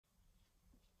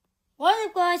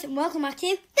up, guys, and welcome back to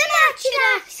the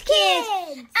Match Kids.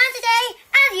 And today,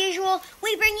 as usual,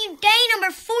 we bring you day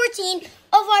number 14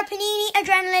 of our Panini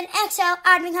Adrenalyn XL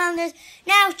advent calendars.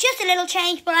 Now, just a little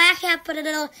change, but I actually have put a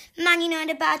little Man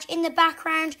United badge in the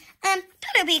background. Thought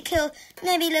it'd be cool,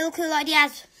 maybe a little cool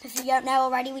ideas. If you don't know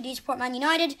already, we do support Man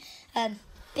United.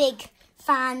 Big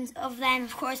fans of them,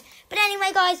 of course. But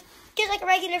anyway, guys, just like a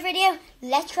regular video,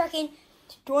 let's crack in.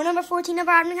 Door number 14 of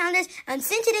our advent calendars, and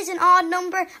since it is an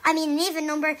an even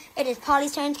number, it is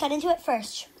Polly's turn to get into it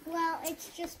first. Well, it's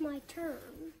just my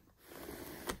turn.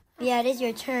 Yeah, it is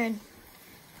your turn.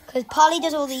 Because Polly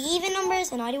does all the even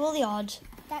numbers and I do all the odd.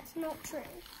 That's not true.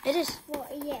 It is. Well,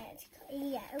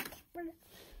 yeah, okay.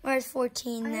 Where's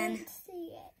 14 I then? don't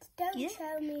see it. Don't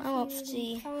show me if I won't you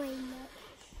see. find it.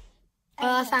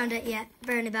 Oh, I found it, yeah.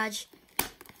 Bernie badge.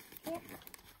 Yep.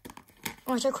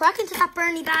 Oh, so crack into that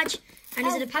Bernie badge. And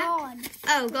is it a pack? God.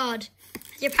 Oh, God.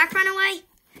 Has your pack run away?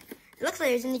 It looks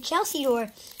like it's in the Chelsea door.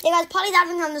 Yeah, guys, Polly's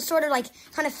advent calendar sort of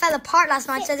kind of fell apart last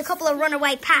night. So there's a couple of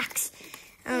runaway packs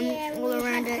all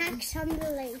around it. Packs on the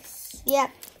loose. Yeah.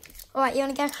 All right, you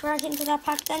want to get crack into that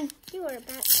pack then? You are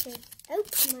about to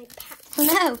open my pack. Oh,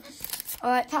 no.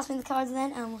 All right, pass me the cards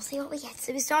then, and we'll see what we get.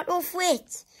 So we start off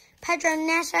with Pedro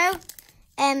Neto,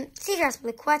 Cesar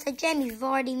Azpilicueta, Jamie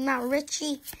Vardy, Matt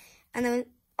Ritchie, and then,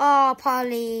 oh,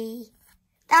 Polly.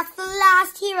 That's the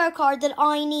last hero card that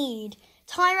I need.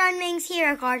 Tyrone Mings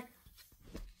hero card.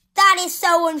 That is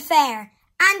so unfair.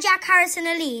 And Jack Harrison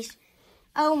Elite.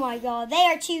 Oh my God. They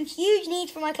are two huge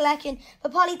needs for my collection.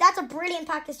 But Polly, that's a brilliant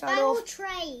pack to start off. I will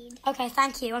trade. Okay,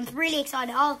 thank you. I'm really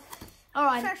excited. All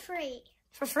right. For free.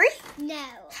 For free? No.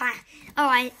 All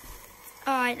right.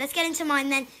 All right, let's get into mine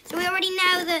then. So we already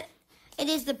know that it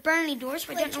is the Burnley door,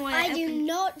 so I don't know why I do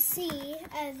not see.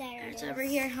 There it's over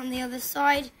here on the other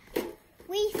side.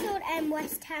 We thought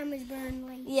West Ham was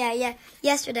Burnley. Yeah.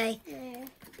 Yesterday. Yeah.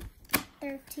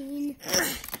 13.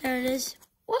 There it is.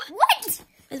 What?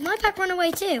 Is my pack run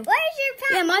away too? Where's your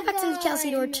pack? Yeah, my pack's in the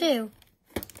Chelsea door too.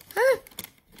 Huh?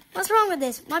 What's wrong with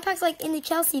this? My pack's in the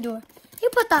Chelsea door. Who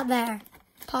put that there?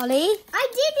 Polly? I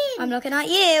didn't. I'm looking at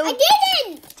you. I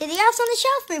didn't. Did the else on the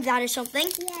shelf move that or something?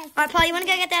 Yes. All right, Polly, you want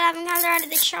to go get that advent calendar out of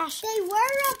the shot? They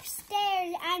were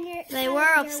upstairs and They were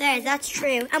upstairs, that's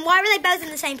true. And why were they both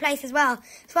in the same place as well?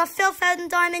 So I have Phil Foden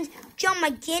Diamond, John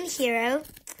McGinn hero.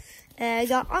 We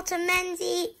got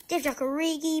Otamendi, Divock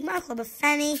Origi, Michael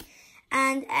Buffoni,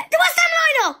 and the West Ham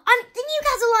lineup! The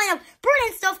Newcastle lineup!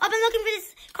 Brilliant stuff. I've been looking for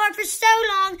this card for so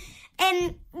long.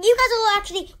 Newcastle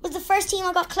actually was the first team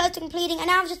I got close to completing, and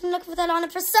now I've just been looking for that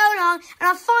lineup for so long, and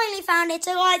I finally found it.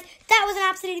 So guys, that was an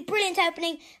absolutely brilliant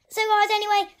opening. So guys,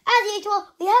 anyway, as usual,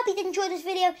 we hope you did enjoy this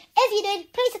video. If you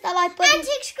did, please hit that like button and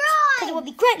subscribe, because it would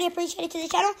be greatly appreciated to the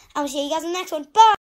channel, and we'll see you guys in the next one. Bye!